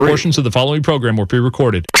Portions of the following program were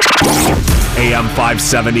pre-recorded. AM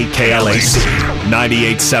 570 KLAC,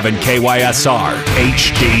 98.7 KYSR,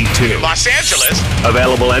 HD2. Los Angeles.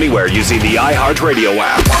 Available anywhere using the iHeartRadio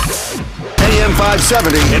app. AM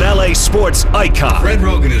 570. An LA sports icon. Fred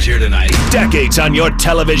Rogan is here tonight. Decades on your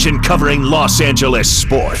television covering Los Angeles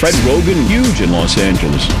sports. Fred Rogan, huge in Los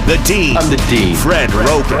Angeles. The Dean. I'm the Dean. Fred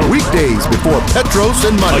Rogan. Weekdays before Petros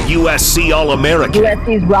and A Money. USC All-American.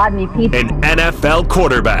 USC's Rodney Peete. An NFL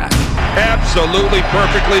quarterback. Absolutely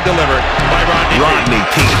perfectly delivered by Rodney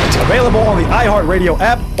Peete. Available on the iHeartRadio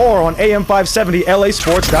app or on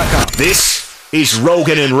AM570LAsports.com. This is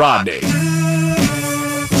Rogan and Rodney.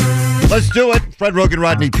 Let's do it. Fred Rogan,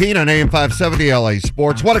 Rodney Peete on AM 570 LA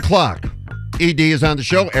Sports. 1 o'clock. ED is on the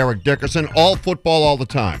show. Eric Dickerson. All football all the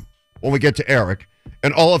time. When we get to Eric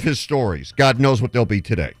and all of his stories, God knows what they'll be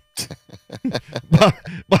today.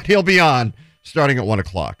 but he'll be on starting at 1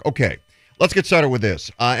 o'clock. Okay. Let's get started with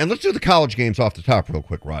this. And let's do the college games off the top real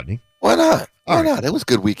quick, Rodney. Why not? Why All right. not? It was a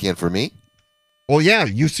good weekend for me. Well, yeah,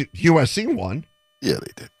 USC won. Yeah,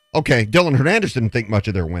 they did. Okay, Dylan Hernandez didn't think much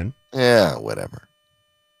of their win. Yeah, whatever.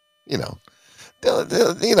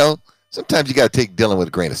 Dylan, sometimes you got to take Dylan with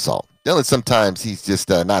a grain of salt. Dylan, sometimes he's just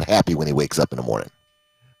not happy when he wakes up in the morning.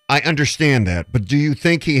 I understand that, but do you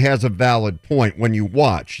think he has a valid point when you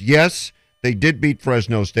watch? Yes, they did beat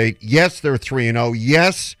Fresno State. Yes, they're 3-0.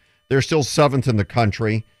 Yes, they're still 7th in the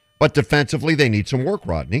country, but defensively they need some work,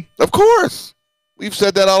 Rodney. Of course. We've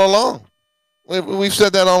said that all along. We've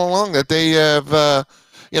said that all along, that they have, the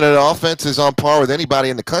offense is on par with anybody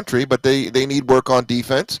in the country, but they need work on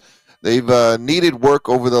defense. They've needed work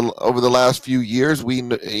over the last few years.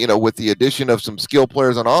 With the addition of some skill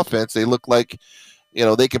players on offense, they look like,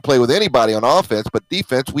 they can play with anybody on offense, but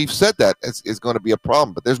defense, we've said that is going to be a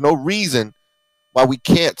problem. But there's no reason why we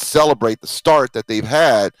can't celebrate the start that they've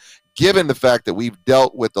had, given the fact that we've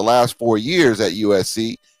dealt with the last 4 years at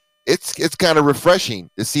USC. It's kind of refreshing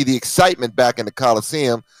to see the excitement back in the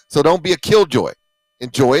Coliseum. So don't be a killjoy.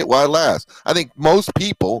 Enjoy it while it lasts. I think most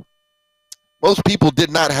people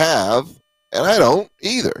did not have, and I don't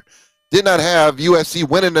either, did not have USC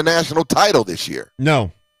winning the national title this year.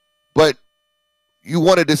 No. But you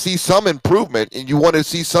wanted to see some improvement, and you wanted to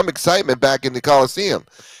see some excitement back in the Coliseum.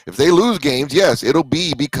 If they lose games, yes, it'll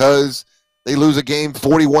be because they lose a game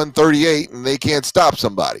 41-38 and they can't stop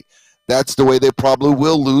somebody. That's the way they probably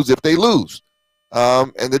will lose if they lose.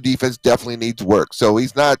 And the defense definitely needs work. So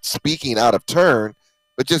he's not speaking out of turn,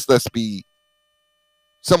 but just let's be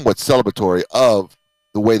somewhat celebratory of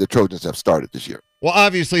the way the Trojans have started this year. Well,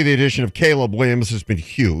 obviously the addition of Caleb Williams has been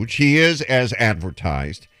huge. He is as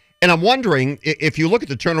advertised. And I'm wondering, if you look at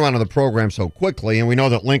the turnaround of the program so quickly, and we know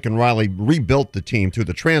that Lincoln Riley rebuilt the team through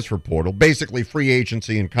the transfer portal, basically free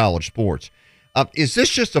agency in college sports, is this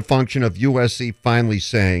just a function of USC finally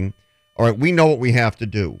saying, all right, we know what we have to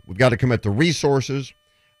do. We've got to commit the resources,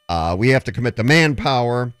 we have to commit the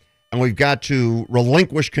manpower, and we've got to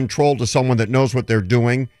relinquish control to someone that knows what they're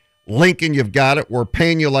doing. Lincoln, you've got it. We're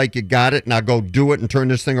paying you like you got it. Now go do it and turn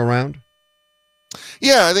this thing around?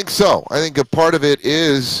 Yeah, I think so. I think a part of it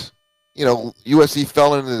is, USC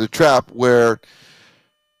fell into the trap where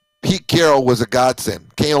Pete Carroll was a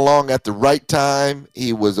godsend. Came along at the right time.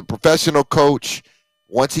 He was a professional coach.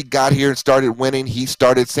 Once he got here and started winning, he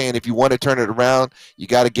started saying, if you want to turn it around, you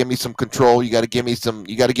got to give me some control. You got to give me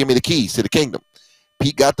the keys to the kingdom.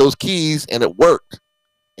 Pete got those keys, and it worked.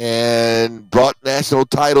 And brought national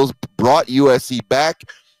titles, brought USC back.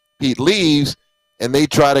 Pete leaves, and they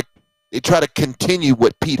try to continue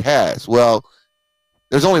what Pete has. Well,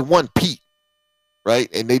 there's only one Pete, right?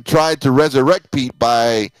 And they tried to resurrect Pete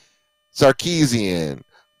by Sarkisian,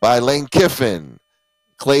 by Lane Kiffin,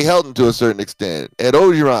 Clay Helton to a certain extent, Ed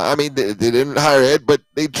Ogeron. I mean, they didn't hire Ed, but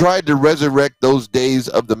they tried to resurrect those days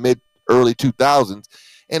of the early 2000s,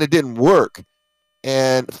 and it didn't work.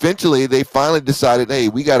 And eventually, they finally decided, hey,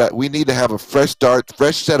 we need to have a fresh start,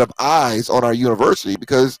 fresh set of eyes on our university,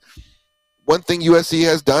 because one thing USC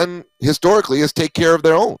has done historically is take care of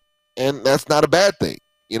their own, and that's not a bad thing.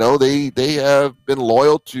 They have been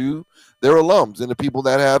loyal to their alums and the people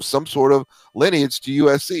that have some sort of lineage to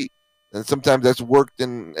USC, and sometimes that's worked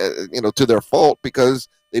in to their fault because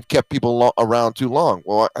they've kept people around too long.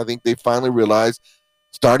 Well, I think they finally realized,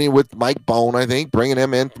 starting with Mike Bone, I think, bringing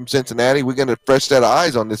him in from Cincinnati, we're going to fresh set of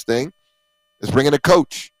eyes on this thing. Is bringing a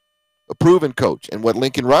coach, a proven coach. And what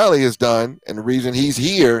Lincoln Riley has done, and the reason he's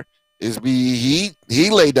here, is he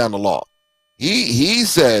laid down the law. He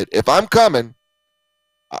said, if I'm coming,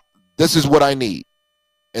 this is what I need,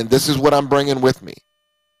 and this is what I'm bringing with me.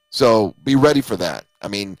 So be ready for that. I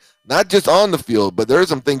mean, not just on the field, but there are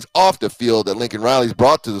some things off the field that Lincoln Riley's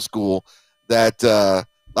brought to the school that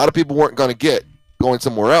a lot of people weren't going to get going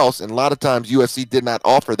somewhere else, and a lot of times USC did not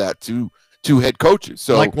offer that to head coaches.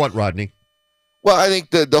 So, like what, Rodney? well, I think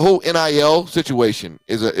the whole NIL situation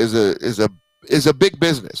is a big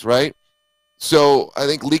business, right? So I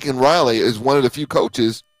think Lincoln Riley is one of the few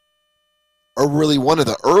coaches, or really one of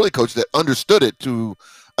the early coaches that understood it to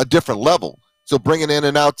a different level. So bringing in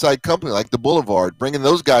an outside company like the Boulevard, bringing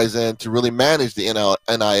those guys in to really manage the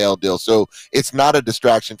NIL deal. So it's not a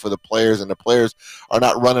distraction for the players, and the players are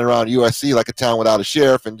not running around USC like a town without a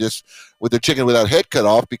sheriff and just with their chicken without head cut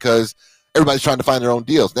off because everybody's trying to find their own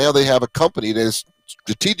deals. Now they have a company that is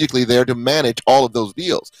strategically there to manage all of those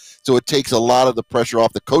deals. So it takes a lot of the pressure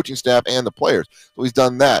off the coaching staff and the players. So he's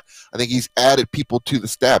done that. I think he's added people to the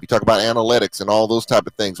staff. You talk about analytics and all those type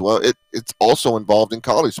of things. Well, it's also involved in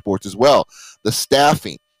college sports as well. The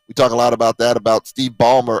staffing. We talk a lot about that, about Steve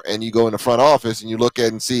Ballmer, and you go in the front office and you look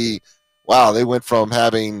at and see, wow, they went from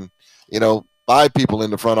having, 5 people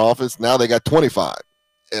in the front office. Now they got 25.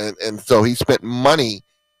 And so he spent money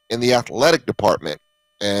in the athletic department,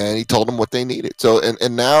 and he told them what they needed. So,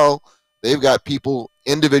 and now they've got people,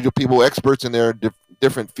 individual people, experts in their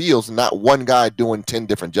different fields, and not one guy doing 10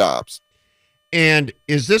 different jobs. And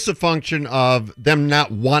is this a function of them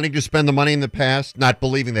not wanting to spend the money in the past, not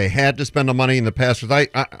believing they had to spend the money in the past? Because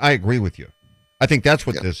I agree with you. I think that's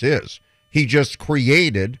what this is. He just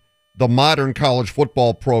created the modern college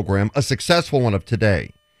football program, a successful one of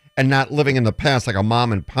today, and not living in the past like a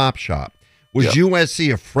mom and pop shop. Was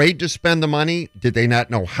USC afraid to spend the money? Did they not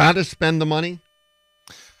know how to spend the money?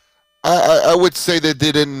 I would say that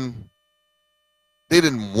they didn't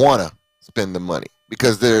want to spend the money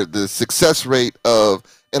because the success rate of,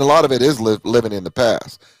 and a lot of it is living in the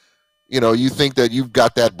past. You think that you've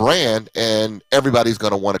got that brand and everybody's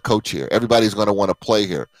going to want to coach here. Everybody's going to want to play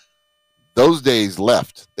here. Those days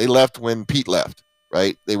left. They left when Pete left.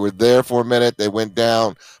 Right? They were there for a minute. They went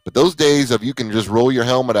down. But those days of you can just roll your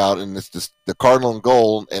helmet out and it's just the cardinal and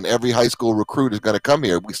gold and every high school recruit is going to come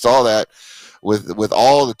here. We saw that with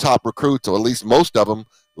all the top recruits, or at least most of them,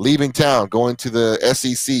 leaving town, going to the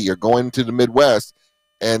SEC or going to the Midwest,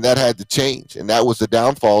 and that had to change. And that was the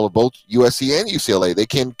downfall of both USC and UCLA. They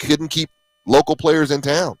couldn't keep local players in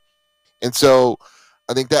town. And so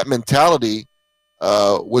I think that mentality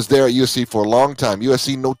was there at USC for a long time.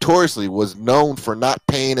 USC notoriously was known for not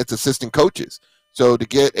paying its assistant coaches. So to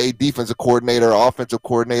get a defensive coordinator, offensive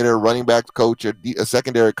coordinator, running back coach, a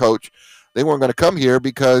secondary coach, they weren't going to come here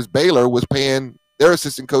because Baylor was paying their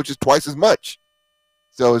assistant coaches twice as much.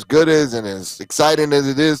 So as good as and as exciting as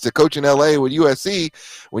it is to coach in LA with USC,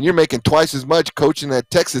 when you're making twice as much coaching at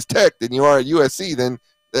Texas Tech than you are at USC, then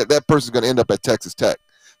that person's going to end up at Texas Tech.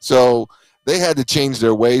 So they had to change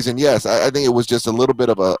their ways. And yes, I think it was just a little bit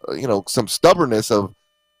of some stubbornness of,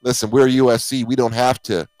 listen, we're USC. We don't have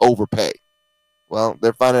to overpay. Well,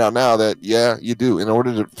 they're finding out now that, yeah, you do. In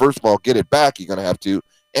order to, first of all, get it back, you're going to have to.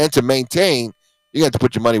 And to maintain, you have to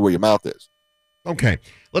put your money where your mouth is. Okay.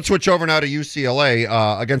 Let's switch over now to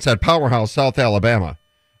UCLA against that powerhouse, South Alabama.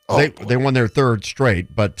 They won their third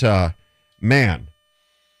straight, but, man,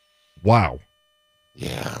 wow.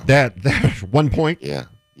 Yeah. That 1 point? Yeah.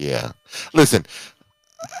 Listen,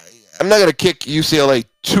 I'm not going to kick UCLA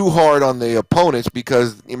too hard on the opponents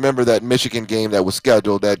because you remember that Michigan game that was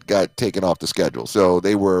scheduled that got taken off the schedule. So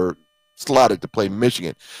they were slotted to play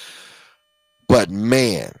Michigan. But,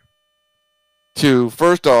 man,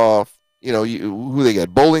 first off, who they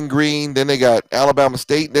got? Bowling Green, then they got Alabama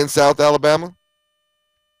State, then South Alabama.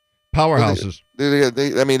 Powerhouses. They're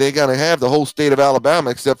going to have the whole state of Alabama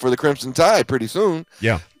except for the Crimson Tide pretty soon.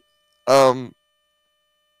 Yeah.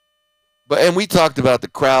 And we talked about the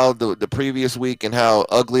crowd the previous week and how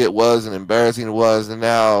ugly it was and embarrassing it was. And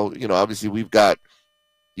now, obviously we've got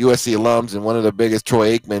USC alums and one of the biggest,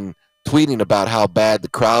 Troy Aikman, tweeting about how bad the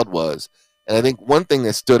crowd was. And I think one thing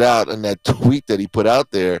that stood out in that tweet that he put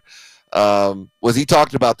out there was he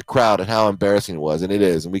talked about the crowd and how embarrassing it was. And it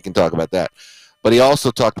is, and we can talk about that. But he also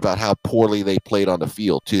talked about how poorly they played on the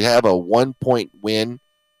field. To have a 1-point win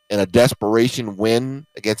and a desperation win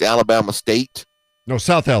against Alabama State. No,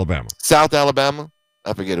 South Alabama. South Alabama?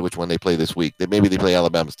 I forget which one they play this week. Maybe they play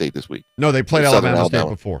Alabama State this week. No, they played Alabama State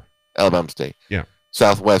before. Alabama State. Yeah.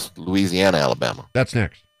 Southwest Louisiana, Alabama. That's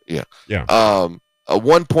next. Yeah. Yeah. A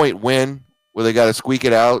 1-point win where they got to squeak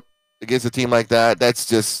it out against a team like that, that's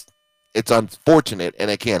just, it's unfortunate,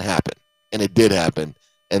 and it can't happen. And it did happen.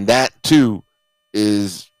 And that, too,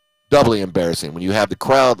 is doubly embarrassing when you have the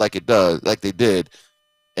crowd like they did,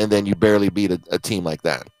 and then you barely beat a team like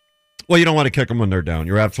that. Well, you don't want to kick them when they're down.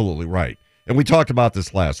 You're absolutely right. And we talked about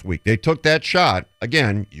this last week. They took that shot.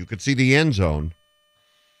 Again, you could see the end zone.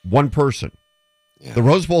 One person. Yeah. The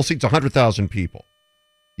Rose Bowl seats 100,000 people.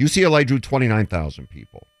 UCLA drew 29,000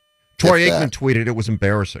 people. Troy If Aikman that. tweeted it was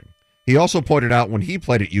embarrassing. He also pointed out when he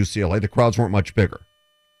played at UCLA, the crowds weren't much bigger.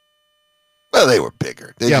 Well, they were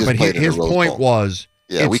bigger. They Yeah, just but played in the his Rose point Bowl. was,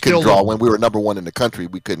 Yeah, it we couldn't still draw looked- when we were number one in the country.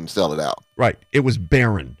 We couldn't sell it out. Right. It was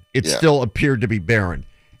barren. It Yeah. still appeared to be barren.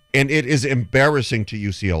 And it is embarrassing to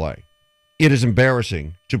UCLA. It is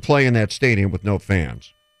embarrassing to play in that stadium with no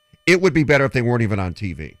fans. It would be better if they weren't even on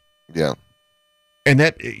TV. Yeah, And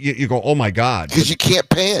that you go, oh my God. because you can't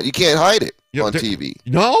pan, you can't hide it Yeah, on there- TV.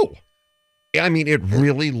 No. I mean, it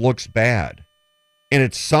really looks bad. And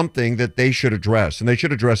it's something that they should address, and they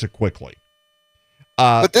should address it quickly.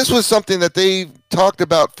 But this was something that they talked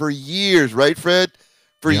about for years, right, Fred?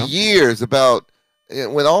 For Yeah. years about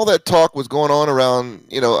when all that talk was going on around,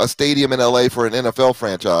 a stadium in LA for an NFL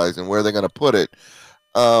franchise and where they're going to put it.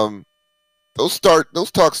 Those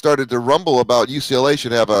talks started to rumble about UCLA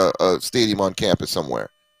should have a stadium on campus somewhere,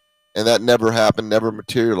 and that never happened, never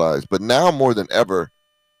materialized. But now more than ever,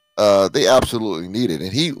 they absolutely need it.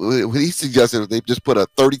 And he suggested they just put a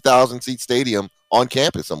 30,000 seat stadium on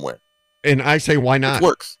campus somewhere. And I say, why not? It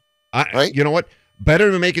works. Right? You know what?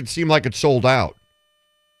 Better to make it seem like it's sold out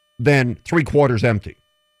than 3/4 empty.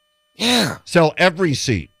 Yeah. Sell every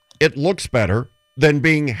seat. It looks better than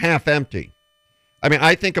being half empty. I mean,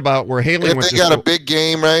 I think about where Haley If went they to got a school. big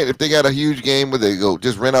game, right? If they got a huge game, where they go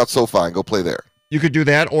just rent out SoFi and go play there. You could do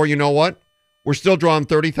that, or you know what? We're still drawing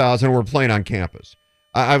 30,000. We're playing on campus.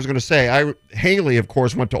 I was going to say, Haley, of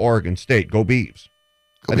course, went to Oregon State. Go Beavs.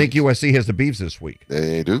 Go I think Beavs. USC has the Beavs this week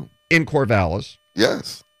They do. in Corvallis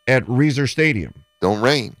Yes. at Reser Stadium. Don't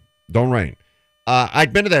rain. Don't rain.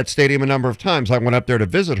 I'd been to that stadium a number of times. I went up there to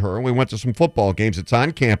visit her, and we went to some football games. It's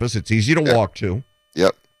on campus. It's easy to walk to.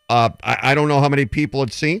 Yep. I don't know how many people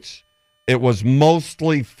had seats. It was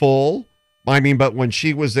mostly full. I mean, but when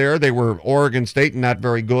she was there, they were Oregon State and not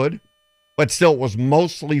very good. But still, it was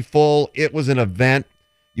mostly full. It was an event.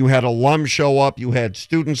 You had alums show up. You had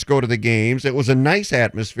students go to the games. It was a nice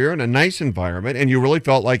atmosphere and a nice environment, and you really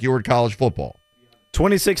felt like you were at college football.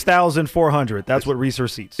 26,400. That's what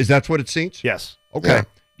Research seats. Is that what it seats? Yes. Okay. Yeah.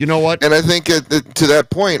 You know what? And I think to that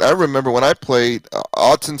point, I remember when I played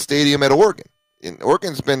Autzen Stadium at Oregon. And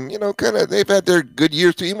Oregon's been, they've had their good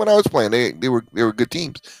years too. Even when I was playing, they were good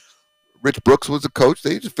teams. Rich Brooks was the coach.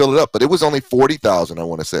 They just filled it up, but it was only 40,000. I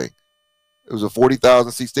want to say it was a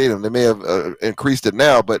 40,000 seat stadium. They may have increased it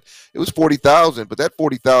now, but it was 40,000. But that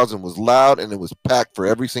 40,000 was loud and it was packed for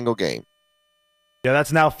every single game. Yeah,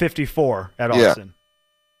 that's now 54 at Yeah. Austin.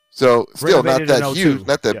 So still not Renovated that in 02. huge,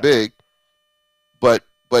 not that Yeah. big, but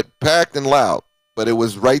packed and loud. But it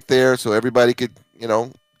was right there, so everybody could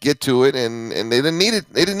get to it, and they didn't need it.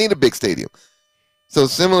 They didn't need a big stadium. So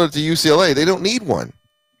similar to UCLA, they don't need one.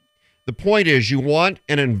 The point is, you want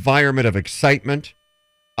an environment of excitement.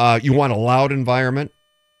 You want a loud environment.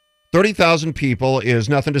 30,000 people is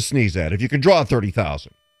nothing to sneeze at. If you can draw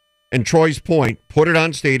 30,000, and Troy's point, put it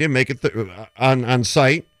on stadium, make it on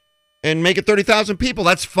site, and make it 30,000 people.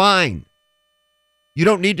 That's fine. You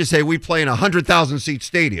don't need to say we play in a 100,000 seat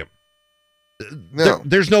stadium. No.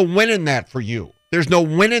 There's no win in that for you. There's no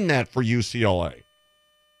win in that for UCLA.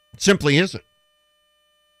 It simply isn't.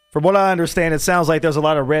 From what I understand, it sounds like there's a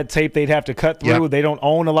lot of red tape they'd have to cut through. Yeah. They don't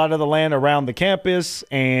own a lot of the land around the campus,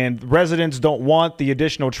 and residents don't want the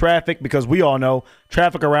additional traffic because we all know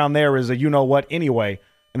traffic around there is a you-know-what anyway,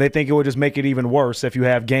 and they think it would just make it even worse if you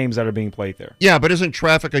have games that are being played there. Yeah, but isn't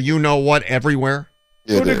traffic a you-know-what everywhere?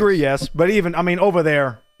 To a It is. degree, yes, but even, over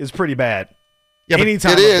there is pretty bad. Yeah, but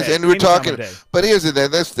Anytime It of is, day, and we're any time talking. of day. But here's the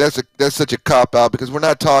thing: that's such a cop out because we're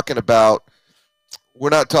not talking about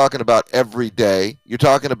every day. You're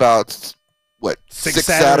talking about what Six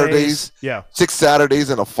Saturdays. Yeah. 6 Saturdays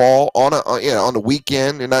in a fall on the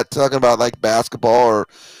weekend. You're not talking about like basketball or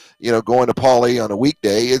going to Pauley on a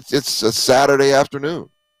weekday. It's a Saturday afternoon,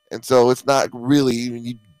 and so it's not really, when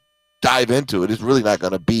you dive into it, it's really not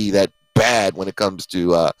going to be that bad when it comes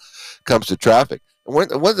to traffic.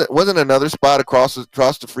 Wasn't another spot across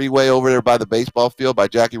the freeway over there by the baseball field, by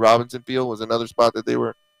Jackie Robinson Field, was another spot that they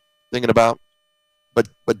were thinking about?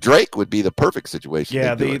 But Drake would be the perfect situation.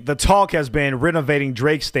 Yeah, to do the talk has been renovating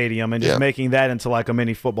Drake Stadium and just Yeah. making that into like a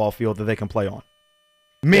mini football field that they can play on.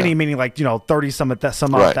 Meaning like 30 some odd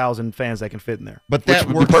Right. thousand fans that can fit in there. But Which that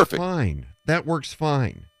would be works perfect. fine. That works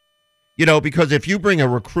fine. Because if you bring a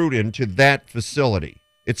recruit into that facility,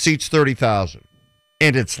 it seats 30,000,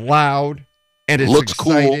 and it's loud, and it's Looks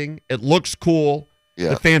cool. exciting. It looks cool. Yeah.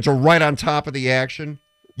 The fans are right on top of the action.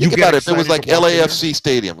 Think about it, if it was like excited to walk in there. LAFC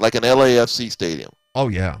Stadium, like an LAFC Stadium. Oh,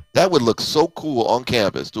 yeah. That would look so cool on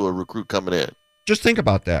campus to a recruit coming in. Just think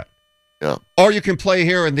about that. Yeah. Or you can play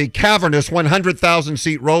here in the cavernous 100,000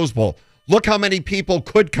 seat Rose Bowl. Look how many people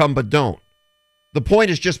could come but don't. The point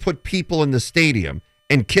is just put people in the stadium,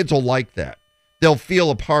 and kids will like that. They'll feel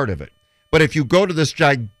a part of it. But if you go to this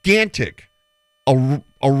gigantic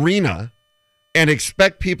arena and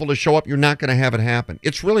expect people to show up, you're not going to have it happen.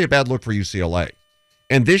 It's really a bad look for UCLA.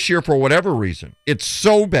 And this year, for whatever reason, it's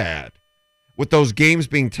so bad with those games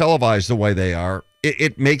being televised the way they are,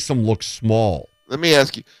 it makes them look small. Let me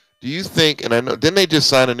ask you, do you think, and I know, didn't they just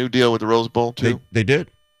sign a new deal with the Rose Bowl too? They did.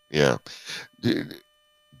 Yeah. Do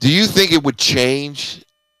you think it would change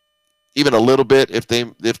even a little bit if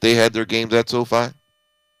they had their games at SoFi?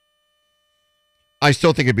 I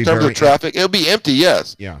still think it'd be in terms very of traffic. It'll be empty,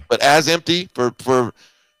 yes. Yeah. But as empty for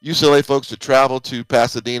UCLA folks to travel to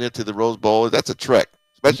Pasadena to the Rose Bowl, that's a trek,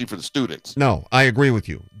 especially for the students. No, I agree with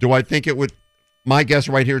you. Do I think it would? My guess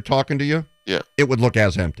right here talking to you, yeah, it would look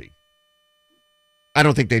as empty. I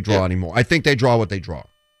don't think they draw anymore. I think they draw what they draw.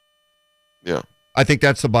 Yeah. I think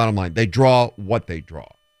that's the bottom line. They draw what they draw.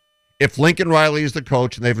 If Lincoln Riley is the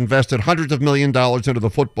coach and they've invested hundreds of $millions into the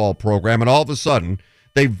football program and all of a sudden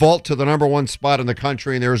they vault to the number one spot in the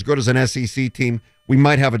country and they're as good as an SEC team, we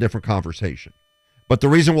might have a different conversation. But the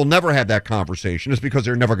reason we'll never have that conversation is because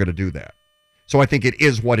they're never going to do that. So I think it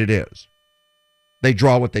is what it is. They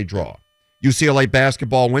draw what they draw. UCLA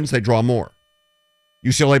basketball wins, they draw more.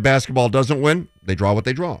 UCLA basketball doesn't win, they draw what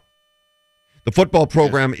they draw. The football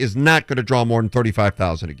program is not going to draw more than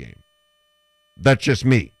 35,000 a game. That's just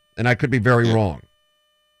me, and I could be very wrong.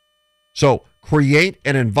 So create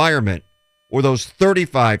an environment where those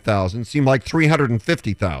 35,000 seem like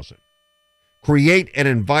 350,000. Create an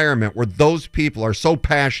environment where those people are so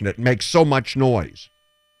passionate and make so much noise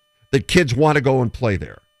that kids want to go and play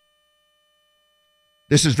there.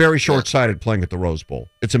 This is very short-sighted playing at the Rose Bowl.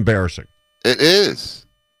 It's embarrassing. It is.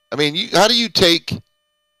 I mean, how do you take...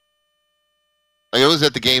 I was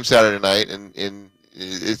at the game Saturday night, and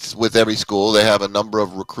it's with every school. They have a number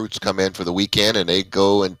of recruits come in for the weekend, and they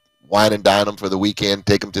go and wine and dine them for the weekend,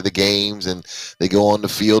 take them to the games, and they go on the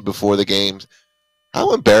field before the games.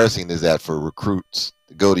 How embarrassing is that for recruits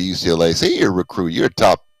to go to UCLA? Say you're a recruit, you're a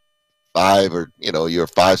top 5 or, you're a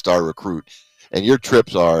 5-star recruit, and your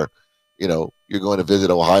trips are, you're going to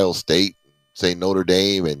visit Ohio State, say Notre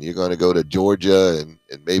Dame, and you're going to go to Georgia and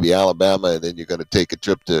maybe Alabama, and then you're going to take a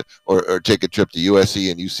trip to or take a trip to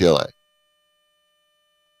USC and UCLA.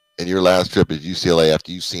 And your last trip is UCLA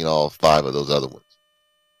after you've seen all 5 of those other ones.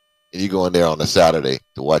 And you go in there on a Saturday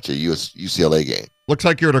to watch a UCLA game. Looks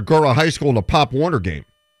like you're at Agoura High School in a Pop Warner game.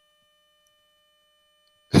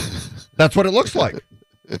 That's what it looks like.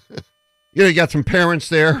 You got some parents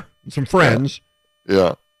there and some friends.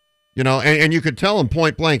 Yeah. And you could tell them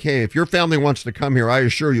point blank, hey, if your family wants to come here, I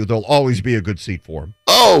assure you there'll always be a good seat for them.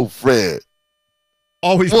 Oh, Fred.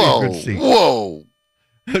 Always be a good seat. Whoa.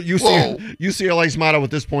 UCLA's motto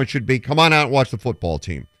at this point should be, come on out and watch the football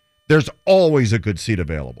team. There's always a good seat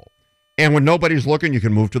available. And when nobody's looking, you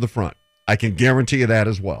can move to the front. I can guarantee you that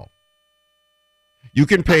as well. You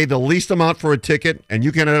can pay the least amount for a ticket, and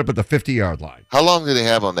you can end up at the 50-yard line. How long do they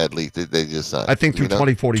have on that lease that they just signed? I think through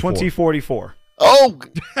 2044. 2044. Oh!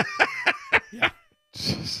 Yeah.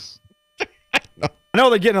 I know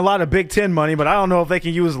they're getting a lot of Big Ten money, but I don't know if they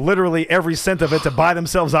can use literally every cent of it to buy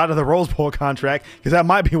themselves out of the Rose Bowl contract, because that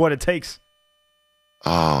might be what it takes.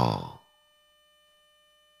 Oh,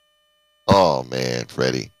 man,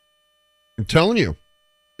 Freddie. I'm telling you.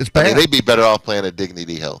 It's bad. I mean, they'd be better off playing at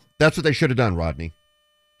Dignity Health. That's what they should have done, Rodney.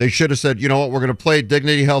 They should have said, you know what, we're going to play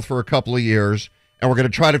Dignity Health for a couple of years, and we're going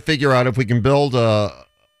to try to figure out if we can build a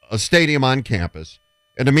stadium on campus.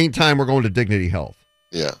 In the meantime, we're going to Dignity Health.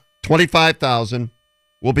 Yeah. 25,000.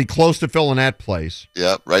 We'll be close to filling that place.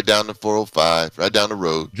 Yep, right down the 405, right down the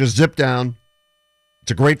road. Just zip down.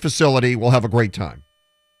 It's a great facility. We'll have a great time.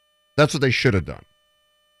 That's what they should have done.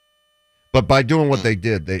 But by doing what they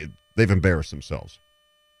did, they've embarrassed themselves.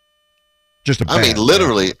 Just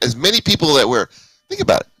literally, as many people that were, think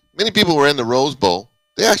about it, many people were in the Rose Bowl.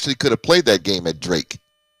 They actually could have played that game at Drake.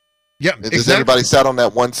 Yeah, exactly. Everybody sat on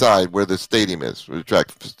that one side where the stadium is, where the track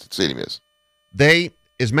stadium is.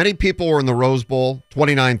 As many people were in the Rose Bowl,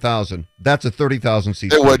 29,000. That's a 30,000 seat.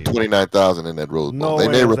 There were 29,000 in that Rose Bowl. They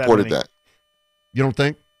may have reported that. You don't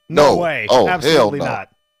think? No way. Oh, absolutely hell no. not.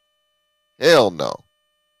 Hell no.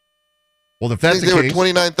 Well, if that's the case, there were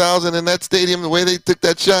 29,000 in that stadium the way they took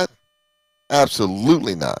that shot.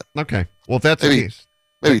 Absolutely not. Okay. Well, if that's the case,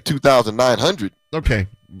 maybe 2,900. Okay.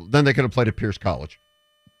 Then they could have played at Pierce College.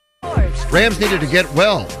 Rams needed to get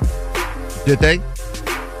well, did they?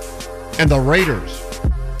 And the Raiders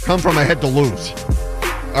come from ahead to lose.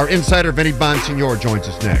 Our insider Vinny Bonsignor joins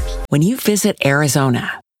us next. When you visit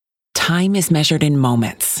Arizona, time is measured in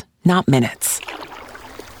moments, not minutes.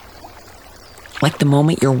 Like the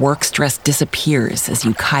moment your work stress disappears as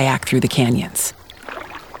you kayak through the canyons.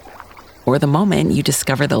 Or the moment you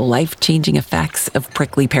discover the life-changing effects of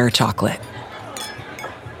prickly pear chocolate.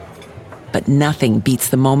 But nothing beats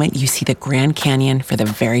the moment you see the Grand Canyon for the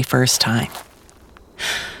very first time.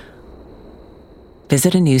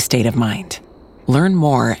 Visit a new state of mind. Learn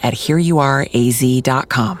more at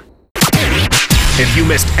hereyouareaz.com. If you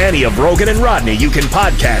missed any of Rogan and Rodney, you can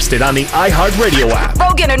podcast it on the iHeartRadio app.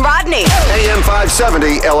 Rogan and Rodney. AM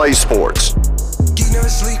 570 LA Sports.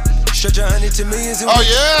 Oh,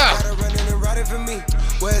 yeah.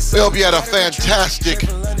 We hope you had a fantastic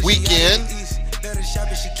weekend.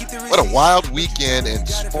 What a wild weekend in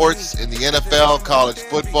sports, in the NFL, college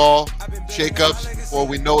football, shakeups. Before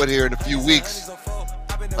we know it here in a few weeks,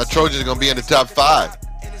 our Trojans are going to be in the top 5.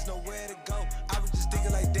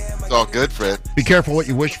 It's all good, Fred. Be careful what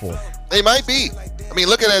you wish for. They might be. I mean,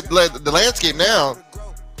 looking at the landscape now,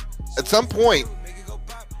 at some point,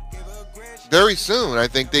 very soon, I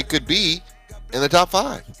think they could be in the top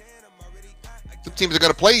 5. Some teams are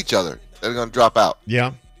going to play each other. They're going to drop out.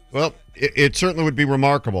 Yeah. Well, it certainly would be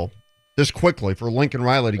remarkable this quickly for Lincoln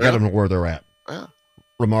Riley to get them to where they're at. Yeah.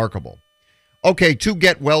 Remarkable. Okay, 2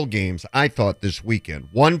 get-well games, I thought, this weekend.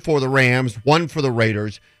 One for the Rams, one for the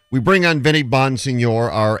Raiders. We bring on Vinny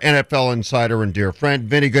Bonsignor, our NFL insider and dear friend.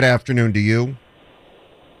 Vinny, good afternoon to you.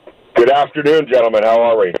 Good afternoon, gentlemen. How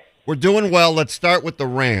are we? We're doing well. Let's start with the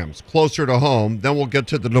Rams, closer to home. Then we'll get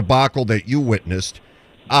to the debacle that you witnessed.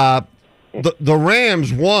 The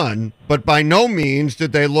Rams won, but by no means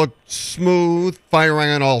did they look smooth, firing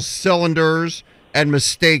on all cylinders, and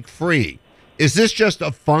mistake-free. Is this just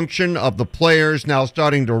a function of the players now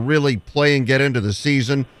starting to really play and get into the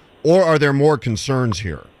season, or are there more concerns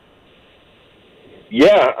here?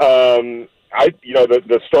 Yeah,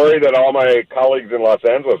 the story that all my colleagues in Los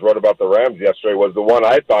Angeles wrote about the Rams yesterday was the one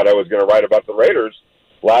I thought I was going to write about the Raiders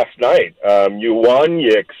last night. You won,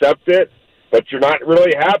 you accept it, but you're not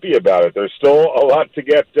really happy about it. There's still a lot to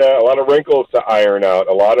get, a lot of wrinkles to iron out,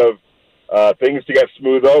 a lot of things to get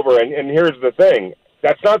smooth over. And here's the thing.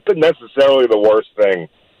 That's not necessarily the worst thing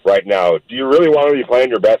right now. Do you really want to be playing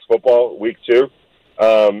your best football week 2?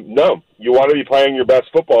 No. You want to be playing your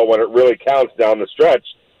best football when it really counts down the stretch.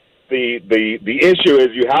 The issue is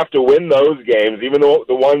you have to win those games, even though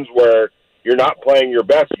the ones where you're not playing your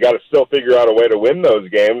best, you got to still figure out a way to win those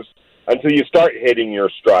games until you start hitting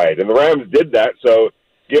your stride. And the Rams did that, so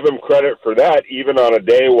give them credit for that, even on a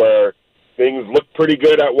day where things look pretty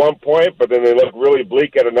good at one point, but then they look really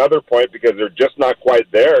bleak at another point because they're just not quite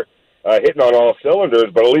there, hitting on all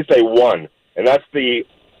cylinders, but at least they won. And that's the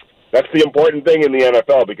important thing in the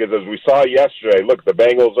NFL, because as we saw yesterday, look, the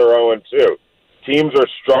Bengals are 0-2. Teams are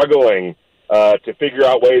struggling to figure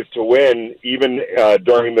out ways to win, even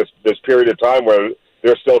during this period of time where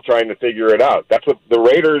they're still trying to figure it out. That's what the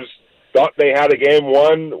Raiders thought they had a game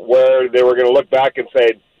won, where they were going to look back and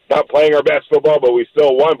say, not playing our best football, but we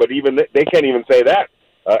still won. But even they can't even say that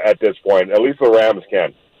at this point. At least the Rams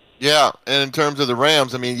can. Yeah, and in terms of the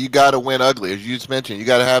Rams, I mean, you got to win ugly. As you just mentioned, you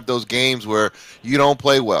got to have those games where you don't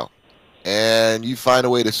play well, and you find a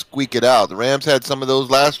way to squeak it out. The Rams had some of those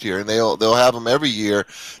last year, and they'll have them every year.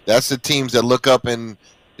 That's the teams that look up in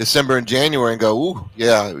December and January and go, ooh,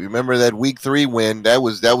 yeah, remember that week 3 win? That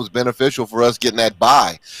was beneficial for us getting that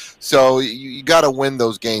bye. So you got to win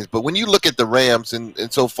those games. But when you look at the Rams and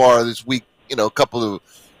so far this week, a couple of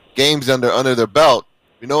games under their belt,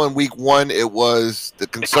 in week 1 the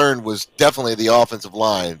concern was definitely the offensive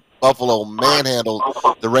line. Buffalo manhandled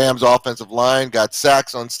the Rams' offensive line, got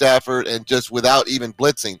sacks on Stafford, and just without even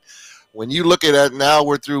blitzing. When you look at it now,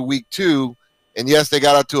 we're through week 2, and yes, they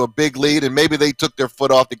got out to a big lead, and maybe they took their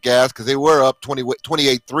foot off the gas because they were up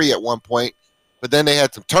 28-3 at one point, but then they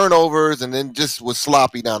had some turnovers and then just was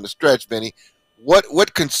sloppy down the stretch, Vinny.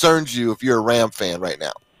 What concerns you if you're a Ram fan right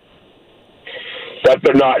now? That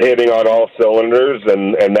they're not hitting on all cylinders,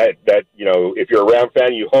 and that if you're a Ram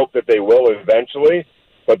fan, you hope that they will eventually,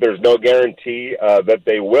 but there's no guarantee that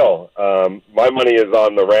they will. My money is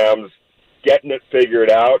on the Rams getting it figured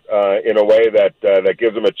out in a way that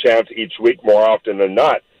gives them a chance each week more often than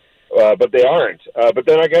not. But they aren't. But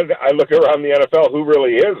then I look around the NFL, who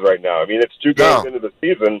really is right now? I mean, it's 2 games into the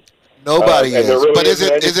season. Nobody is. Really but is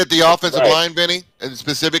it the offensive right. line, Vinny? And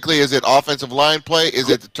specifically, is it offensive line play? Is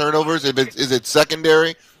it the turnovers? Is it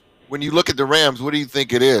secondary? When you look at the Rams, what do you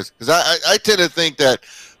think it is? Because I tend to think that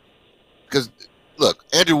because, look,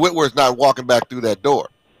 Andrew Whitworth's not walking back through that door.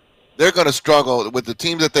 They're going to struggle with the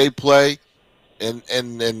teams that they play. And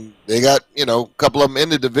they got, a couple of them in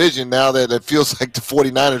the division now that it feels like the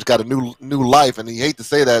 49ers got a new life. And you hate to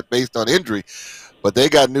say that based on injury, but they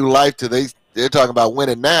got new life they're talking about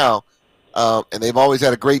winning now. and they've always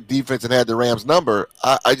had a great defense and had the Rams' number.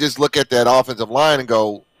 I just look at that offensive line and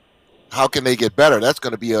go, how can they get better? That's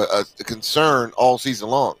going to be a concern all season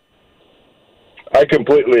long. I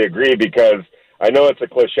completely agree, because I know it's a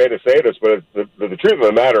cliche to say this, but the truth of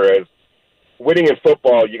the matter is, winning in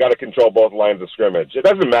football, you got to control both lines of scrimmage. It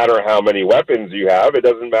doesn't matter how many weapons you have. It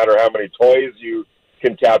doesn't matter how many toys you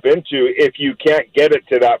can tap into. If you can't get it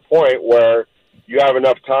to that point where you have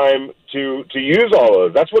enough time to use all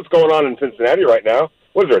those. That's what's going on in Cincinnati right now.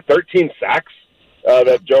 What is there, 13 sacks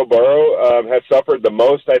that Joe Burrow has suffered the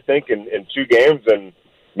most, I think, in 2 games and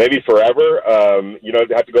maybe forever.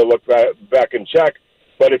 Have to go look back and check.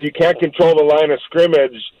 But if you can't control the line of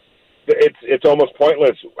scrimmage, it's almost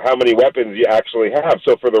pointless how many weapons you actually have.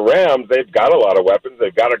 So for the Rams, they've got a lot of weapons.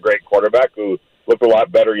 They've got a great quarterback who looked a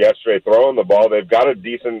lot better yesterday throwing the ball. They've got a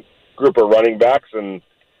decent group of running backs,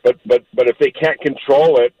 but if they can't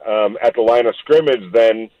control it at the line of scrimmage,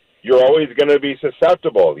 then you're always going to be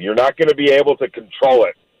susceptible. You're not going to be able to control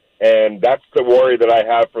it, and that's the worry that I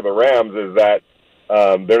have for the Rams, is that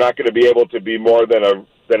they're not going to be able to be more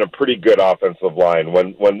than a pretty good offensive line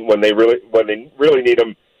when they really need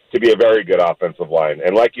them to be a very good offensive line.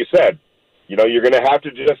 And like you said, you're going to have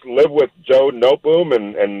to just live with Joe Noteboom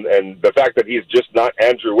and the fact that he's just not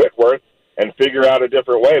Andrew Whitworth and figure out a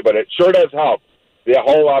different way. But it sure does help the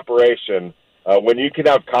whole operation when you can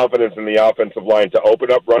have confidence in the offensive line to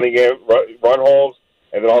open up run holes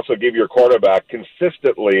and then also give your quarterback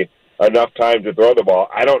consistently enough time to throw the ball.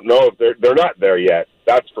 I don't know if they're not there yet.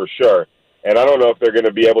 That's for sure. And I don't know if they're going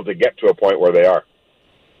to be able to get to a point where they are.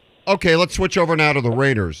 Okay, let's switch over now to the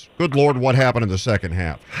Raiders. Good Lord, what happened in the second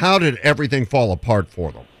half? How did everything fall apart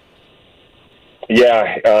for them?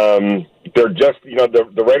 Yeah, they're just,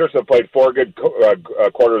 the Raiders have played 4 good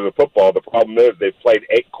quarters of football. The problem is they've played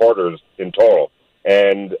 8 quarters in total.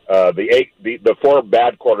 And the 4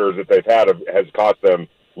 bad quarters that they've had has cost them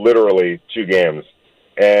literally 2 games.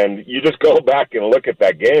 And you just go back and look at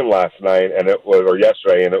that game last night, or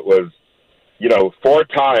yesterday, and it was, 4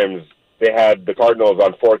 times they had the Cardinals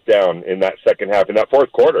on 4th down in that second half, in that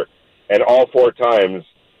 4th quarter. And all 4 times,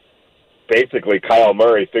 basically, Kyle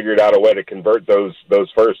Murray figured out a way to convert those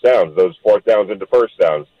first downs, those 4th downs into first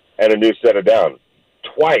downs, and a new set of downs.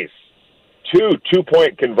 Twice. 2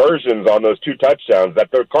 2-point conversions on those 2 touchdowns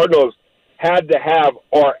that the Cardinals had to have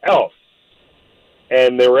or else.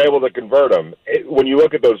 And they were able to convert them. When you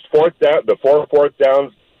look at those the 4 4th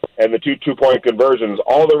downs and the 2 2-point conversions,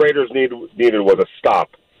 all the Raiders needed was a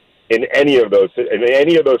stop in any of those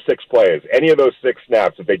 6 plays, any of those 6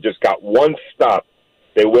 snaps. If they just got one stop,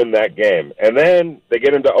 they win that game. And then they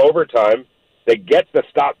get into overtime. They get the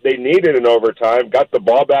stop they needed in overtime, got the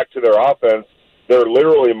ball back to their offense. They're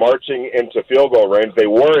literally marching into field goal range. They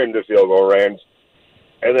were into field goal range.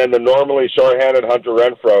 And then the normally short-handed Hunter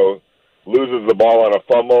Renfrow loses the ball on a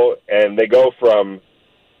fumble, and they go from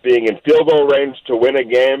being in field goal range to win a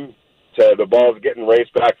game to the ball's getting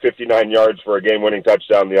raced back 59 yards for a game-winning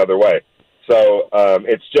touchdown the other way. So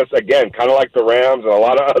it's just, again, kind of like the Rams and a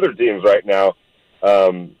lot of other teams right now.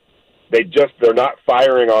 They're not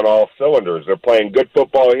firing on all cylinders. They're playing good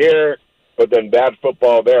football here, but then bad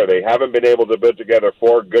football there. They haven't been able to put together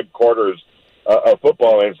 4 good quarters of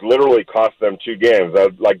football, and it's literally cost them 2 games.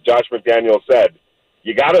 Like Josh McDaniels said,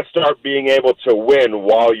 you got to start being able to win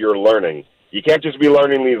while you're learning. You can't just be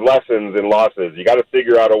learning these lessons in losses. You got to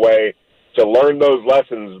figure out a way to learn those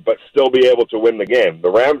lessons but still be able to win the game. The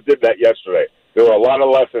Rams did that yesterday. There were a lot of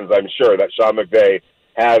lessons, I'm sure, that Sean McVay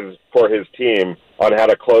has for his team on how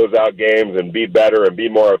to close out games and be better and be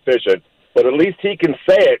more efficient, but at least he can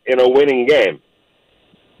say it in a winning game.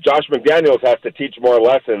 Josh McDaniels has to teach more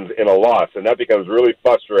lessons in a loss, and that becomes really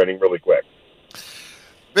frustrating really quick.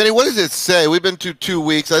 Benny, what does it say? We've been to 2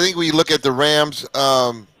 weeks. I think we look at the Rams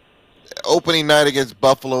opening night against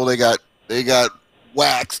Buffalo. They got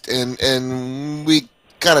waxed, and we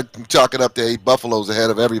kind of chalk it up to Buffalo's ahead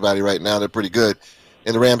of everybody right now. They're pretty good,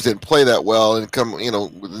 and the Rams didn't play that well and come with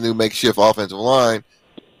a new makeshift offensive line,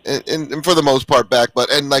 and for the most part back.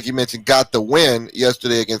 And like you mentioned, got the win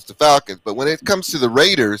yesterday against the Falcons. But when it comes to the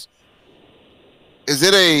Raiders, is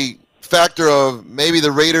it a factor of maybe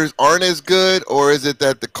the Raiders aren't as good, or is it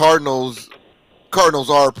that the Cardinals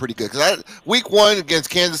are pretty good? Because week 1 against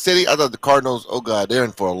Kansas City, I thought the Cardinals, oh God, they're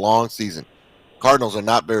in for a long season. Cardinals are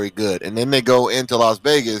not very good. And then they go into Las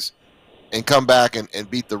Vegas and come back and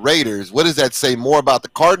beat the Raiders. What does that say more about the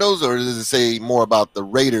Cardinals, or does it say more about the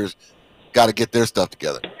Raiders got to get their stuff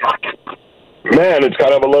together? Man, it's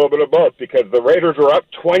kind of a little bit of both, because the Raiders were up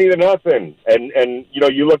 20-0. And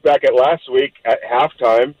you look back at last week at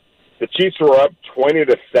halftime, the Chiefs were up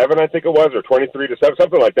 20-7, I think it was, or 23-7,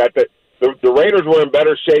 something like that. That the Raiders were in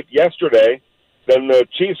better shape yesterday than the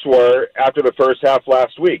Chiefs were after the first half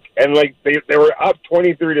last week. And, like, they were up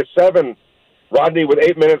 23-7, Rodney, with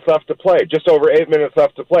 8 minutes left to play, just over 8 minutes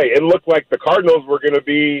left to play. It looked like the Cardinals were going to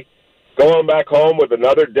be going back home with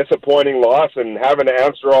another disappointing loss and having to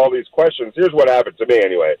answer all these questions. Here's what happened to me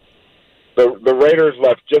anyway. The Raiders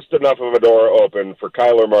left just enough of a door open for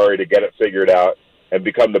Kyler Murray to get it figured out and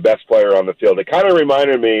become the best player on the field. It kind of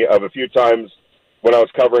reminded me of a few times when I was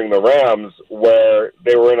covering the Rams where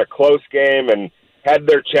they were in a close game and had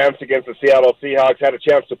their chance against the Seattle Seahawks, had a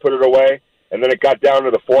chance to put it away, and then it got down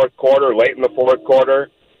to the fourth quarter, late in the fourth quarter,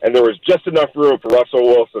 and there was just enough room for Russell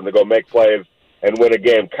Wilson to go make plays and win a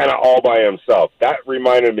game kind of all by himself. That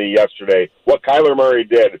reminded me yesterday. What Kyler Murray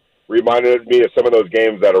did reminded me of some of those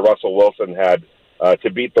games that a Russell Wilson had to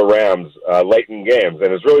beat the Rams late in games.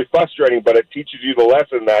 And it's really frustrating, but it teaches you the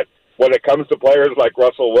lesson that when it comes to players like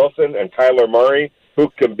Russell Wilson and Kyler Murray, who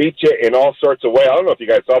can beat you in all sorts of ways. I don't know if you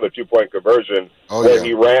guys saw the two-point conversion where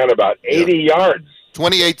he ran about 80 yards.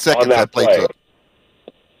 28 seconds on that play.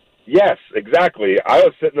 Yes, exactly. I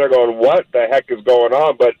was sitting there going, what the heck is going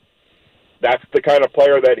on? But that's the kind of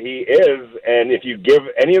player that he is, and if you give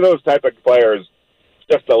any of those type of players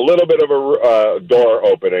just a little bit of a door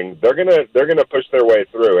opening, they're gonna push their way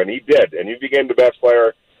through, and he did, and he became the best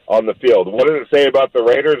player on the field. What does it say about the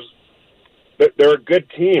Raiders? They're a good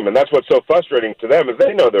team, and that's what's so frustrating to them is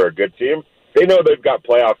they know they're a good team. They know they've got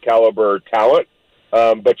playoff caliber talent,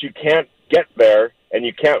 but you can't get there, and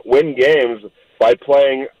you can't win games by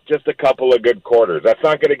playing just a couple of good quarters. That's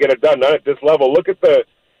not going to get it done, not at this level. Look at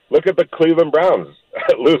the Cleveland Browns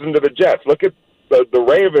losing to the Jets. Look at the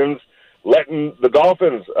Ravens letting the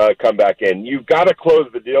Dolphins come back in. You've got to close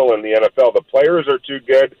the deal in the NFL. The players are too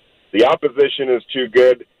good. The opposition is too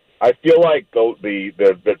good. I feel like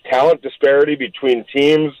the talent disparity between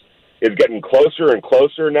teams is getting closer and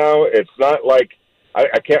closer now. It's not like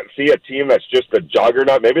I can't see a team that's just a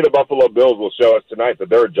juggernaut. Maybe the Buffalo Bills will show us tonight that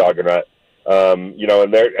they're a juggernaut. And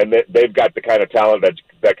they've got the kind of talent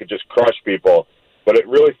that could just crush people. But it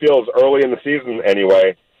really feels early in the season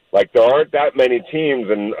anyway, like there aren't that many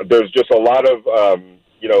teams, and there's just a lot of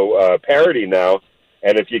parity now.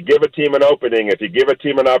 And if you give a team an opening, if you give a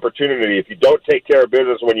team an opportunity, if you don't take care of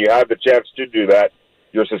business when you have the chance to do that,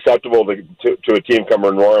 you're susceptible to a team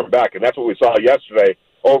coming roaring back. And that's what we saw yesterday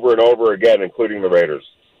over and over again, including the Raiders.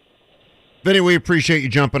 Vinny, we appreciate you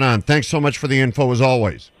jumping on. Thanks so much for the info as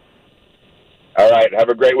always. All right. Have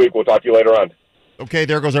a great week. We'll talk to you later on. Okay,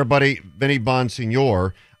 there goes our buddy Vinny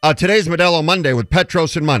Bonsignor. Today's Modelo Monday with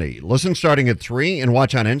Petros and Money. Listen starting at 3 and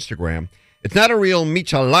watch on Instagram. It's not a real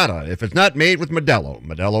michelada if it's not made with Modelo.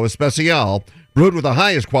 Modelo Especial, brewed with the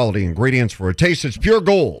highest quality ingredients for a taste that's pure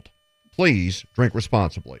gold. Please drink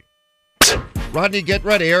responsibly. Rodney, get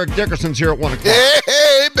ready. Eric Dickerson's here at 1 o'clock.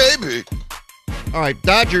 Hey, baby. All right,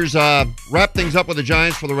 Dodgers wrap things up with the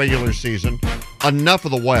Giants for the regular season. Enough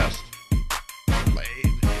of the West.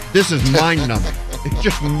 This is mind-numbing. It's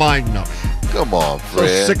just mind-numbing. Come on, Fred.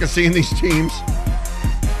 So sick of seeing these teams.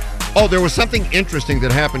 Oh, there was something interesting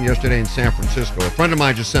that happened yesterday in San Francisco. A friend of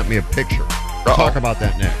mine just sent me a picture. We'll talk about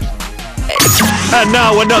that next. And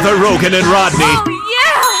now another Rogan and Rodney.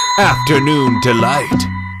 Oh, yeah! Afternoon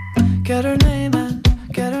Delight. Get her name and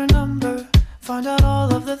get her number. Find out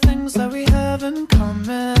all of the things that we have in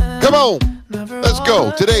common. Come on. Let's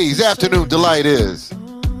go. Today's Afternoon Delight is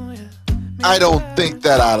I Don't Think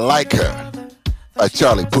That I Like Her by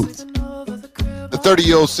Charlie Puth. The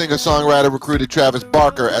 30-year-old singer-songwriter recruited Travis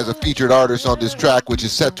Barker as a featured artist on this track, which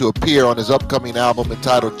is set to appear on his upcoming album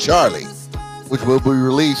entitled Charlie, which will be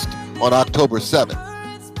released on October 7th.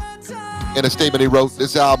 In a statement he wrote,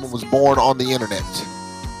 "This album was born on the internet.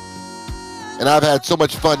 And I've had so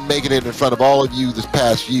much fun making it in front of all of you this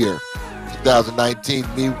past year, 2019.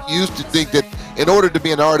 We used to think that in order to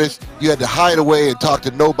be an artist, you had to hide away and talk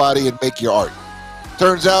to nobody and make your art.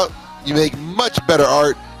 Turns out you make much better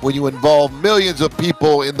art when you involve millions of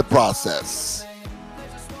people in the process."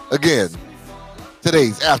 Again,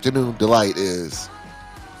 today's Afternoon Delight is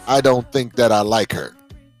I Don't Think That I Like Her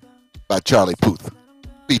by Charlie Puth,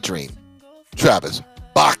 featuring Travis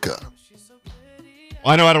Barker.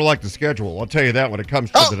 I know I don't like the schedule. I'll tell you that when it comes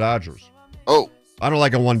to the Dodgers. I don't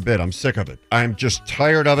like it one bit. I'm sick of it. I'm just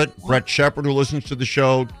tired of it. Brett Shepard, who listens to the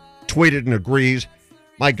show, tweeted and agrees.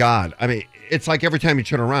 My God. I mean, it's like every time you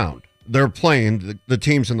turn around, they're playing the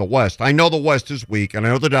teams in the West. I know the West is weak, and I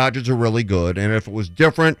know the Dodgers are really good, and if it was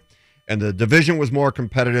different and the division was more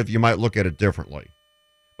competitive, you might look at it differently.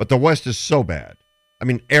 But the West is so bad. I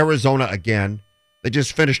mean, Arizona again. They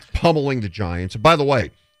just finished pummeling the Giants. By the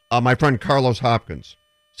way, my friend Carlos Hopkins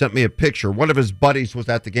sent me a picture. One of his buddies was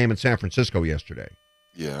at the game in San Francisco yesterday.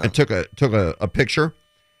 Yeah. and took a picture,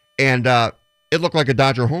 and it looked like a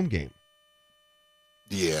Dodger home game.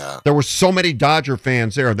 Yeah. There were so many Dodger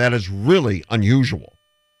fans there. That is really unusual.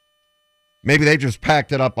 Maybe they just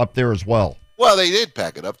packed it up there as well. Well, they did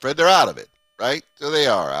pack it up, Fred. They're out of it, right? So they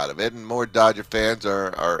are out of it, and more Dodger fans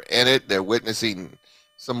are in it. They're witnessing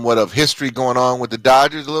somewhat of history going on with the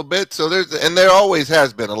Dodgers a little bit. So there always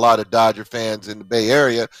has been a lot of Dodger fans in the Bay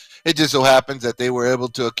Area. It just so happens that they were able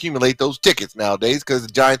to accumulate those tickets nowadays because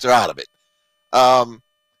the Giants are out of it.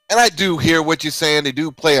 And I do hear what you're saying. They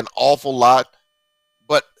do play an awful lot.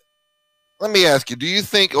 But let me ask you, do you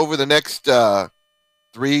think over the next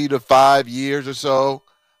 3 to 5 years or so,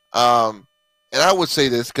 and I would say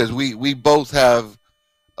this because we both have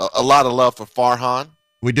a lot of love for Farhan.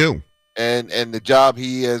 We do. And the job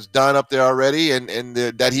he has done up there already and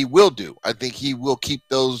that he will do. I think he will keep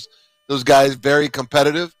those guys very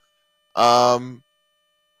competitive. And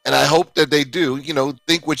I hope that they do. You know,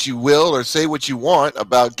 think what you will or say what you want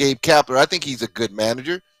about Gabe Kapler. I think he's a good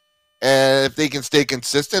manager. And if they can stay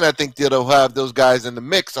consistent, I think they'll have those guys in the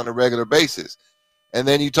mix on a regular basis. And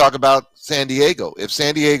then you talk about San Diego. If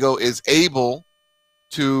San Diego is able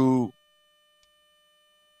to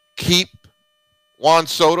keep Juan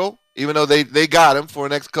Soto, even though they got him for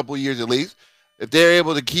the next couple of years at least, if they're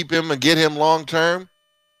able to keep him and get him long-term,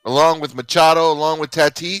 along with Machado, along with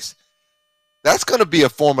Tatis, that's going to be a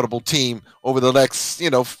formidable team over the next,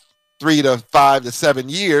 3 to 5 to 7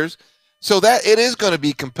 years. So that it is going to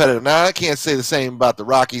be competitive. Now, I can't say the same about the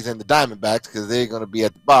Rockies and the Diamondbacks because they're going to be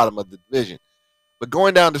at the bottom of the division. But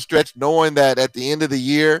going down the stretch, knowing that at the end of the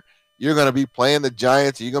year, you're going to be playing the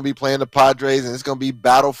Giants, you're going to be playing the Padres, and it's going to be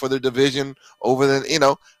battle for the division over the,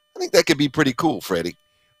 I think that could be pretty cool, Freddie.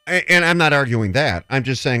 And I'm not arguing that. I'm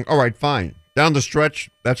just saying, all right, fine. Down the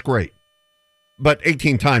stretch, that's great. But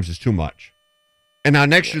 18 times is too much. And now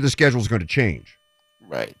next year the schedule is going to change.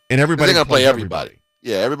 Right. And everybody's going to play everybody.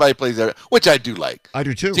 Yeah, everybody plays everybody, which I do like. I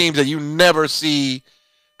do too. Teams that you never see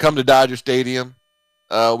come to Dodger Stadium.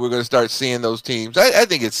 We're going to start seeing those teams. I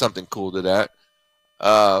think it's something cool to that.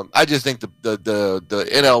 I just think the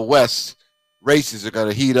NL West races are going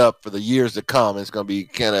to heat up for the years to come. It's going to be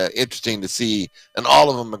kind of interesting to see, and all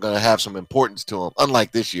of them are going to have some importance to them.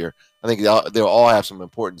 Unlike this year, I think they'll all have some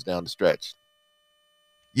importance down the stretch.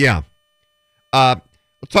 Yeah. Let's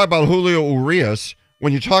talk about Julio Urias.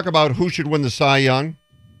 When you talk about who should win the Cy Young,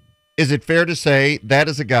 is it fair to say that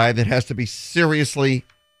is a guy that has to be seriously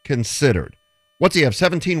considered? What's he have,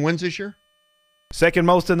 17 wins this year? Second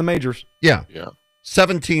most in the majors. Yeah.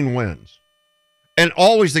 17 wins. And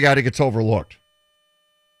always the guy that gets overlooked.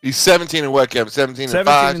 He's 17 and what, Kevin? 17 and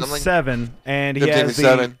 5? 17 and 7. And he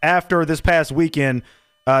has after this past weekend,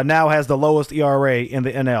 now has the lowest ERA in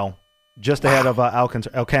the NL, just ahead of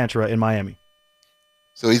Alcantara in Miami.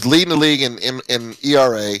 So he's leading the league in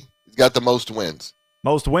ERA. He's got the most wins.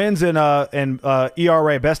 Most wins in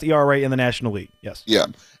ERA, best ERA in the National League. Yes. Yeah.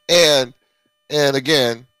 And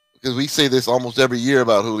again, because we say this almost every year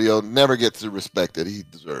about Julio, never gets the respect that he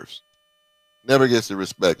deserves. Never gets the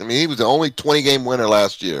respect. I mean, he was the only 20-game winner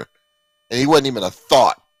last year, and he wasn't even a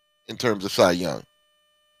thought in terms of Cy Young.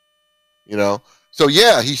 So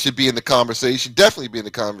yeah, he should be in the conversation. Definitely be in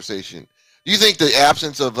the conversation. Do you think the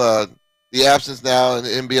absence now and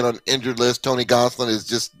him being on an injured list, Tony Gonsolin is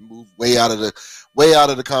just moved way out of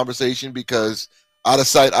the conversation because out of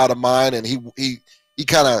sight, out of mind, and he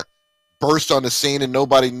kind of burst on the scene and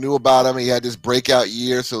nobody knew about him. He had this breakout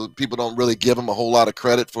year, so people don't really give him a whole lot of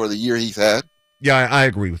credit for the year he's had. Yeah, I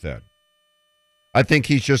agree with that. I think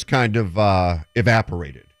he's just kind of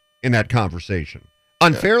evaporated in that conversation.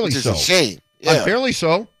 Unfairly which is so. A shame. Yeah. Unfairly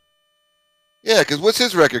so. Yeah, because what's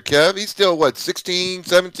his record, Kev? He's still, 16,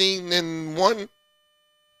 17, and 1?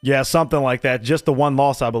 Yeah, something like that. Just the one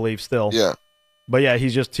loss, I believe, still. Yeah. But, yeah,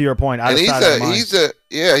 he's just, to your point, out of sight, out of mind.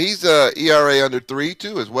 He's a ERA under 3,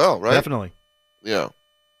 too, as well, right? Definitely. Yeah.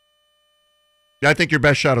 Yeah, I think your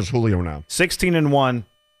best shot is Julio now. 16-1,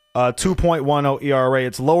 2.10 ERA.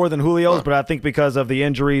 It's lower than Julio's, but I think because of the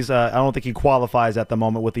injuries, I don't think he qualifies at the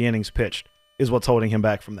moment with the innings pitched is what's holding him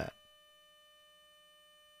back from that.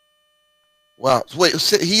 Wow. Wait,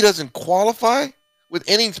 he doesn't qualify with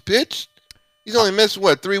innings pitched? He's only missed,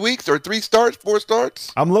 3 weeks or 3 starts, 4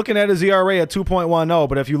 starts? I'm looking at his ERA at 2.10,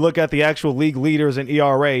 but if you look at the actual league leaders in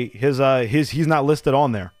ERA, he's not listed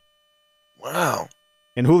on there. Wow.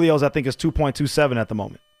 And Julio's, I think, is 2.27 at the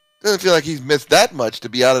moment. Doesn't feel like he's missed that much to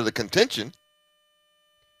be out of the contention.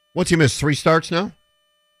 What's he missed, 3 starts now?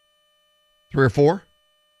 3 or 4?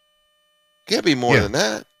 Can't be more than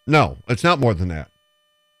that. No, it's not more than that.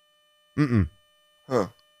 Mm-mm. Huh.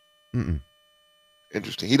 Mm-mm.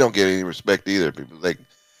 Interesting. He don't get any respect either. People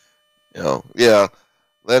yeah.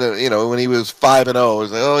 Let him, when he was 5-0, it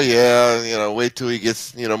was like, oh yeah, wait till he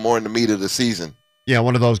gets, more in the meat of the season. Yeah,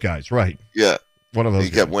 one of those guys, right? Yeah. One of those. He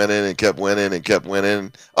kept winning and kept winning and kept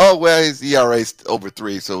winning. Oh well, his ERA's over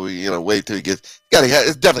 3, so wait till he gets.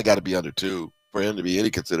 It's definitely got to be under 2 for him to be any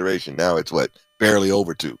consideration. Now it's barely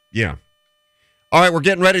over 2. Yeah. All right, we're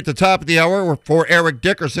getting ready at the top of the hour for Eric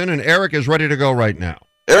Dickerson, and Eric is ready to go right now.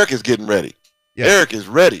 Eric is getting ready. Yeah. Eric is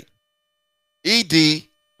ready. ED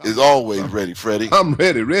is always ready, Freddie. I'm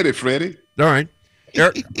ready, Freddie. All right.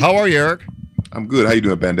 Eric, how are you, Eric? I'm good. How you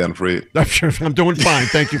doing, Bandana Fred? I'm doing fine.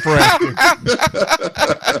 Thank you for asking.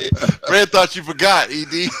 Fred thought you forgot, ED.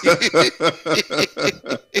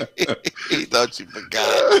 He thought you forgot.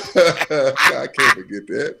 I can't forget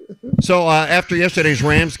that. So after yesterday's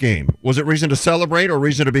Rams game, was it reason to celebrate or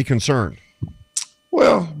reason to be concerned?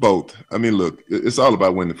 Well, both. I mean, look, it's all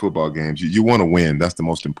about winning football games. You want to win. That's the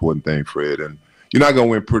most important thing, Fred. And you're not going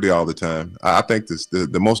to win pretty all the time. I think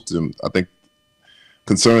the most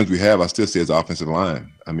concerns we have, I still say, is offensive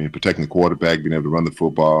line. I mean, protecting the quarterback, being able to run the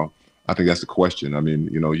football. I think that's the question. I mean,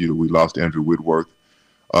 we lost Andrew Whitworth,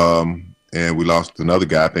 and we lost another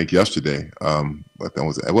guy, I think, yesterday. What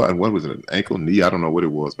was it? An ankle, knee? I don't know what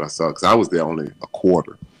it was, but I saw because I was there only a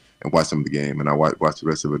quarter and watched some of the game, and I watched the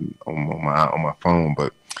rest of it on my phone.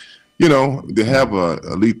 But they have a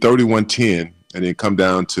lead 31-10, and then come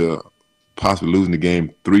down to possibly losing the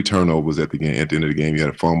game, 3 turnovers at the end of the game. You had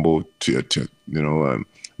a fumble,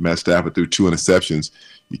 Matt Stafford threw 2 interceptions.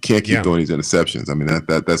 You can't keep throwing these interceptions. I mean,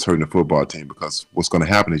 that's hurting the football team because what's going to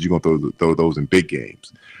happen is you're going to throw those in big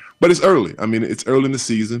games. But it's early. I mean, it's early in the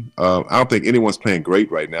season. I don't think anyone's playing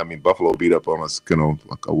great right now. I mean, Buffalo beat up on us,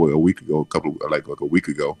 like a week ago, a week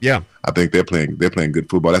ago. Yeah, I think they're playing good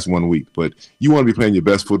football. That's 1 week, but you want to be playing your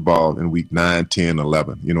best football in week 9, 10,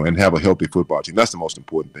 11. And have a healthy football team. That's the most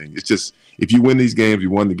important thing. It's just if you win these games,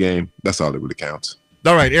 you won the game. That's all that really counts.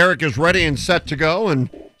 All right, Eric is ready and set to go, and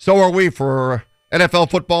so are we for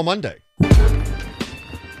NFL Football Monday.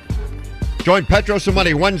 Join Petros and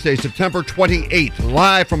Money Wednesday, September 28th,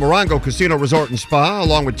 live from Morongo Casino Resort and Spa,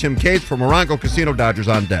 along with Tim Cates from Morongo Casino Dodgers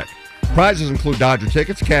on deck. Prizes include Dodger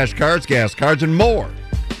tickets, cash cards, gas cards, and more.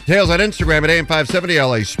 Details on Instagram at AM570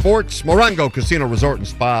 LA Sports, Morongo Casino Resort and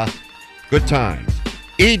Spa. Good times.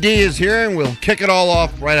 ED is here, and we'll kick it all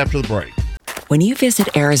off right after the break. When you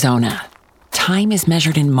visit Arizona, time is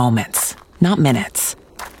measured in moments, not minutes.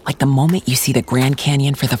 Like the moment you see the Grand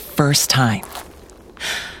Canyon for the first time.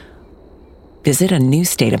 Visit a new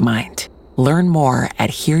state of mind. Learn more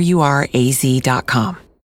at hereyouareaz.com.